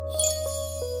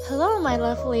Hello, my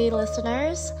lovely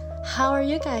listeners. How are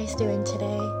you guys doing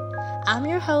today? I'm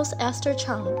your host, Esther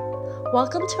Chung.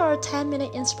 Welcome to our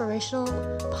 10-minute inspirational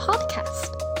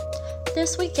podcast.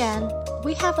 This weekend,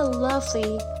 we have a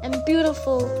lovely and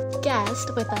beautiful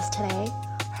guest with us today.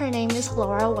 Her name is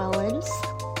Laura Wellons.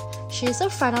 She's a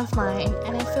friend of mine,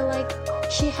 and I feel like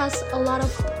she has a lot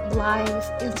of life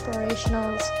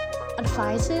inspirational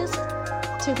advices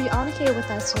to be on here with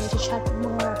us today to chat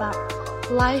more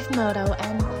about life motto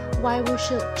and why we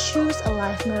should choose a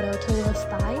life motto to live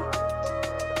by.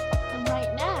 And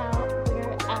right now,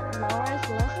 we're at Laura's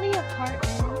lovely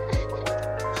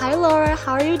apartment. Hi Laura,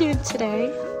 how are you doing today?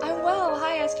 I'm well.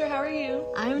 Hi Esther, how are you?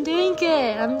 I'm doing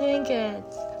good.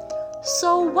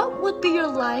 So what would be your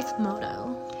life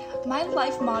motto? My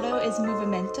life motto is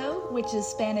Movimento, which is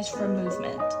Spanish for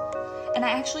movement. And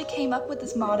I actually came up with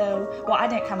this motto. Well, I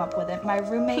didn't come up with it. My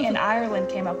roommate in Ireland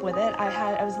came up with it.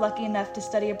 I was lucky enough to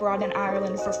study abroad in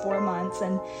Ireland for 4 months.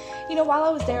 And, while I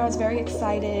was there, I was very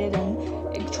excited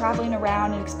and traveling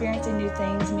around and experiencing new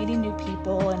things, meeting new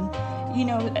people, and,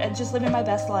 just living my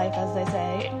best life, as they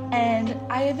say. And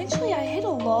I hit a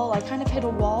lull. I kind of hit a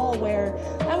wall where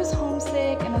I was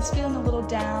homesick and I was feeling a little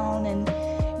down and,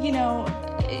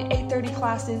 8:30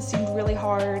 classes seemed really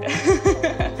hard.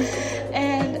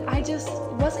 And I just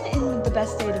wasn't in the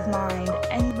best state of mind.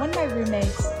 And one of my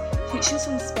roommates, she was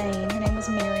from Spain, her name was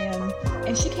Miriam,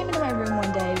 and she came into my room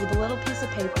one day with a little piece of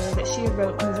paper that she had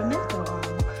wrote Movimento on.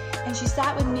 And she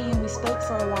sat with me and we spoke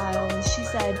for a while, and she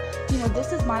said,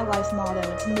 this is my life motto,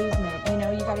 it's movement.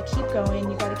 You gotta keep going,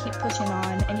 you gotta keep pushing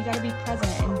on, and you gotta be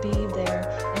present and be there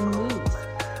and move.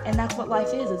 And that's what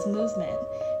life is, it's movement.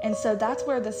 And so that's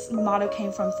where this motto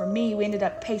came from for me. We ended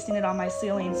up pasting it on my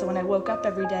ceiling, so when I woke up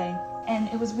every day, and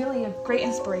it was really a great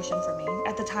inspiration for me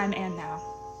at the time and now.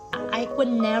 I would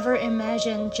never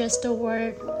imagine just the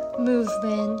word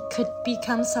movement could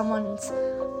become someone's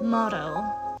motto.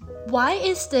 Why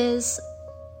is this,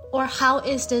 or how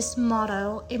is this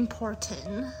motto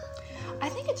important? I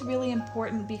think it's really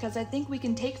important because I think we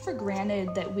can take for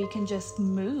granted that we can just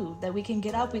move, that we can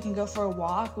get up, we can go for a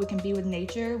walk, we can be with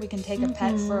nature, we can take a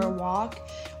pet for a walk,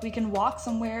 we can walk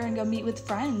somewhere and go meet with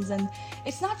friends. And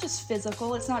it's not just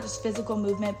physical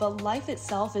movement, but life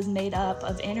itself is made up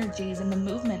of energies and the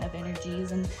movement of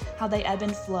energies and how they ebb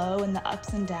and flow and the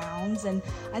ups and downs. And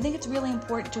I think it's really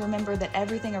important to remember that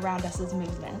everything around us is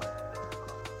movement.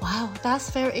 Wow, that's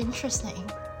very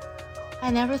interesting. I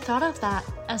never thought of that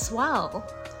as well.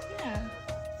 Yeah.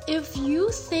 If you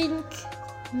think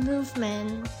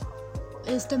movement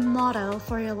is the motto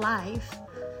for your life,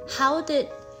 how did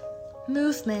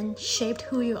movement shape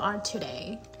who you are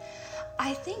today?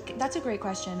 I think that's a great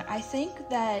question. I think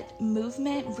that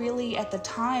movement really, at the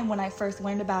time when I first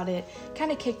learned about it,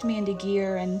 kind of kicked me into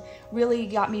gear and really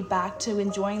got me back to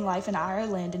enjoying life in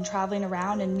Ireland and traveling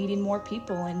around and meeting more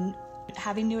people and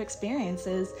having new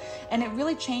experiences. And it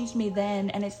really changed me then,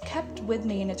 and it's kept with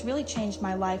me, and it's really changed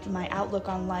my life and my outlook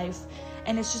on life.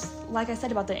 And it's just, like I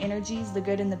said, about the energies, the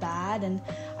good and the bad. And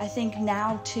I think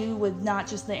now, too, with not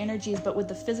just the energies, but with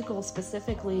the physical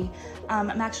specifically, I'm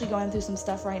actually going through some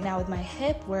stuff right now with my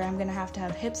hip where I'm going to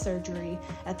have hip surgery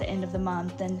at the end of the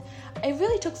month. And I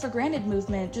really took for granted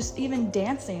movement, just even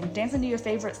dancing to your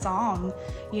favorite song,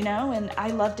 and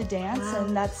I love to dance. Wow.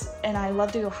 and I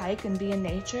love to go hike and be in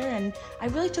nature. And I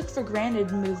really took for granted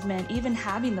movement, even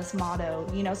having this motto.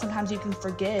 Sometimes you can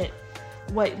forget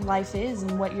what life is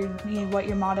and what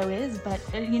your motto is, but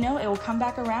it will come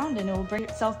back around and it will bring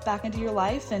itself back into your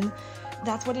life, and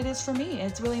that's what it is for me.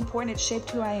 It's really important. It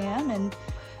shaped who I am, and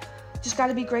just got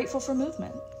to be grateful for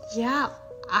movement. Yeah,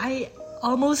 I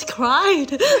almost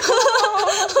cried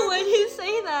when you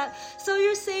say that. So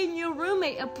you're saying your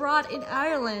roommate abroad in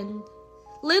Ireland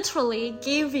literally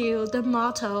gave you the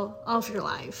motto of your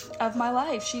life. Of my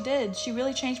life, she did. She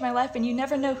really changed my life, and you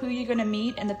never know who you're going to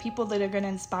meet and the people that are going to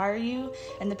inspire you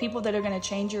and the people that are going to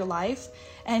change your life.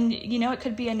 And, it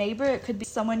could be a neighbor, it could be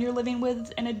someone you're living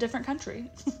with in a different country.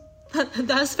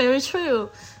 That's very true.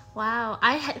 Wow,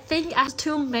 I think I have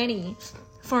too many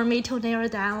for me to narrow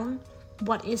down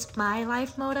what is my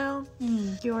life motto.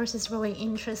 Yours is really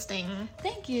interesting.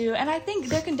 Thank you. And I think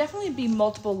there can definitely be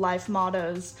multiple life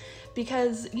mottos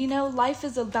because, life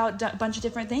is about a bunch of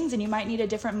different things, and you might need a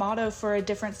different motto for a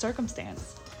different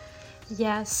circumstance.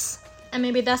 Yes. And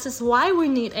maybe this is why we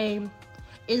need a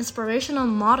inspirational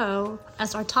motto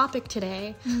as our topic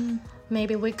today.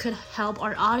 Maybe we could help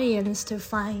our audience to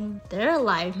find their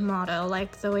life motto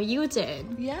like the way you did.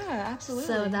 Yeah, absolutely.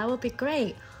 So that would be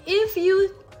great. If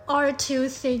you are to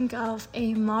think of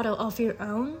a motto of your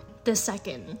own this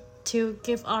second to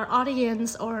give our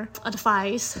audience or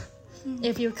advice,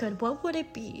 if you could, what would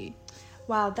it be?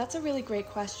 Wow, that's a really great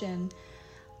question.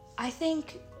 I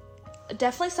think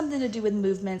definitely something to do with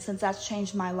movement, since that's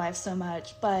changed my life so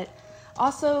much. But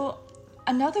also,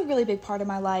 another really big part of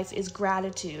my life is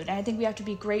gratitude. And I think we have to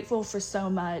be grateful for so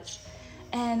much.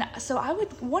 And so I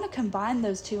would want to combine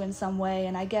those two in some way.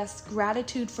 And I guess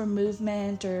gratitude for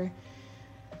movement, or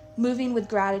moving with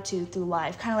gratitude through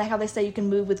life. Kind of like how they say you can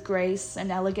move with grace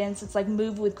and elegance. It's like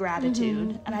move with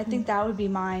gratitude. And I think that would be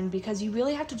mine, because you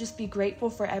really have to just be grateful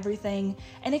for everything.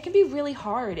 And it can be really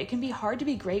hard. It can be hard to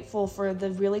be grateful for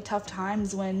the really tough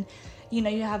times when,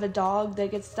 you have a dog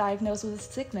that gets diagnosed with a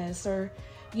sickness, or,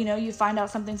 you find out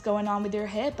something's going on with your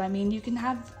hip. I mean, you can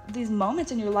have these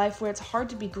moments in your life where it's hard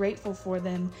to be grateful for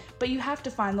them, but you have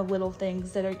to find the little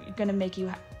things that are going to make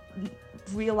you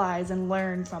realize and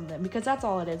learn from them, because that's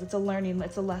all it is. It's a learning,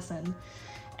 it's a lesson.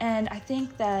 And I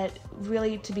think that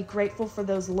really to be grateful for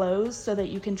those lows so that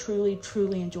you can truly,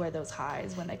 truly enjoy those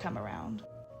highs when they come around.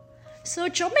 So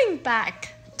jumping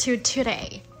back to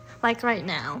today, like right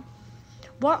now,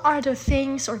 what are the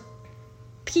things or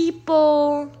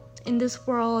people in this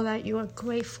world that you are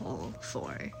grateful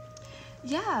for?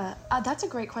 Yeah, that's a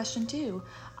great question too.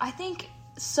 I think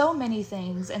so many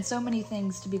things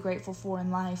to be grateful for in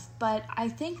life, but I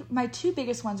think my two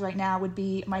biggest ones right now would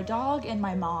be my dog and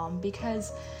my mom,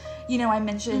 because I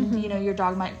mentioned, your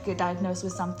dog might get diagnosed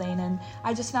with something, and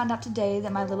I just found out today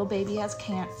that my little baby has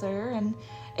cancer, and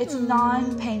it's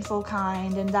non-painful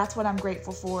kind, and that's what I'm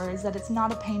grateful for, is that it's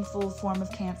not a painful form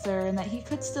of cancer, and that he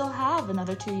could still have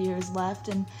another 2 years left.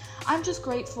 And I'm just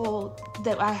grateful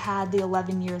that I had the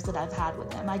 11 years that I've had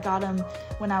with him. I got him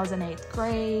when I was in 8th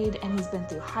grade, and he's been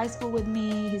through high school with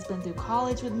me, he's been through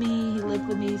college with me, he lived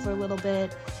with me for a little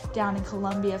bit down in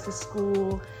Columbia for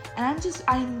school. And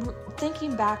I'm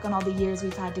thinking back on all the years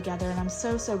we've had together, and I'm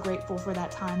so, so grateful for that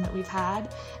time that we've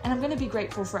had. And I'm going to be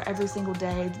grateful for every single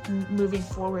day moving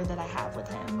forward that I have with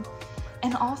him.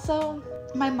 And also,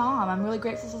 my mom. I'm really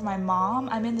grateful for my mom.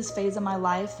 I'm in this phase of my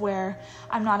life where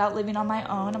I'm not out living on my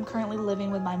own. I'm currently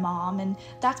living with my mom, and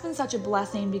that's been such a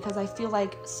blessing, because I feel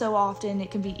like so often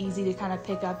it can be easy to kind of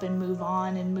pick up and move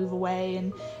on and move away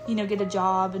and, get a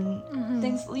job and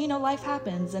things, life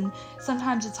happens, and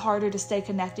sometimes it's harder to stay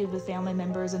connected with family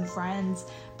members and friends.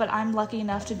 But I'm lucky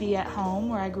enough to be at home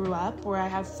where I grew up, where I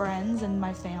have friends and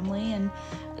my family, and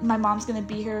my mom's going to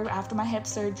be here after my hip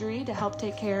surgery to help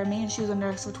take care of me, and she was a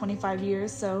nurse for 25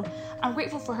 years. So I'm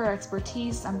grateful for her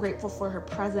expertise. I'm grateful for her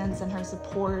presence and her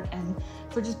support, and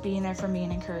for just being there for me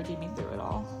and encouraging me through it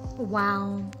all.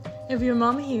 Wow. If your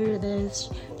mom hears this,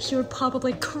 she would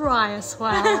probably cry as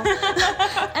well.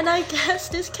 And I guess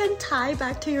this can tie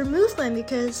back to your movement,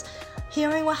 because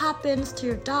hearing what happens to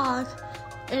your dog,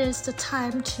 it is the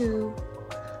time to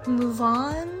move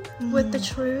on with the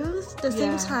truth. At the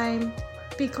same time,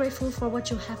 be grateful for what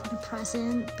you have in the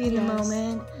present, be in the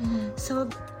moment. So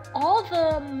all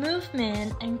the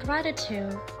movement and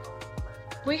gratitude,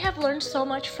 we have learned so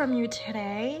much from you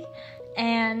today,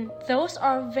 and those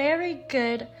are very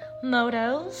good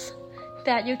mottos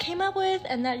that you came up with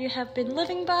and that you have been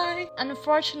living by.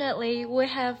 Unfortunately, we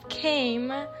have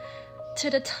came to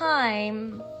the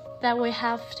time that we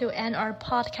have to end our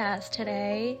podcast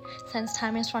today, since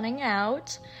time is running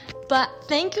out. But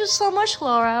thank you so much,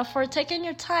 Laura, for taking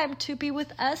your time to be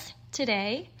with us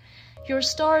today. Your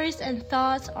stories and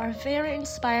thoughts are very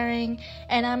inspiring,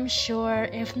 and I'm sure,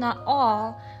 if not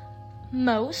all,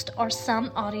 most or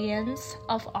some audience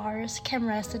of ours can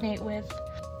resonate with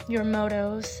your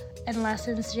mottos and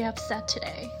lessons you have said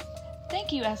today.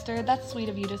 Thank you, Esther. That's sweet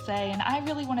of you to say. And I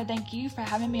really want to thank you for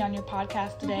having me on your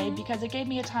podcast today, because it gave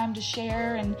me a time to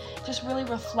share and just really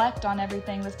reflect on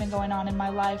everything that's been going on in my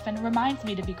life, and it reminds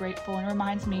me to be grateful, and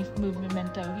reminds me of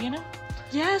Movimento,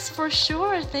 Yes, for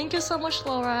sure. Thank you so much,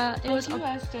 Laura. Thank you,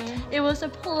 Esther. It was a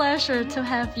pleasure to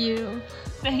have you.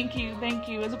 Thank you.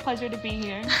 It was a pleasure to be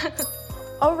here.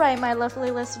 All right, my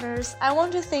lovely listeners, I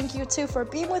want to thank you too for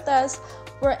being with us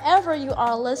wherever you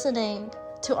are listening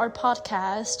to our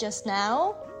podcast just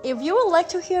now. If you would like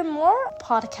to hear more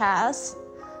podcasts,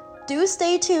 do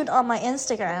stay tuned on my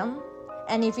Instagram.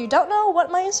 And if you don't know what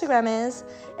my Instagram is,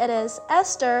 it is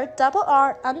Esther__XD.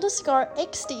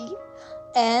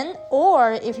 And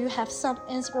or if you have some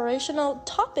inspirational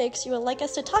topics you would like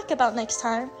us to talk about next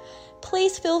time,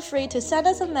 please feel free to send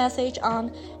us a message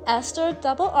on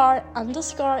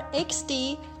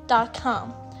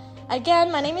Esther__XD.com.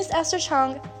 Again, my name is Esther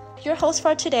Chung, your host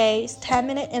for today's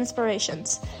 10-Minute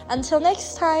Inspirations. Until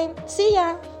next time, see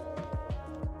ya!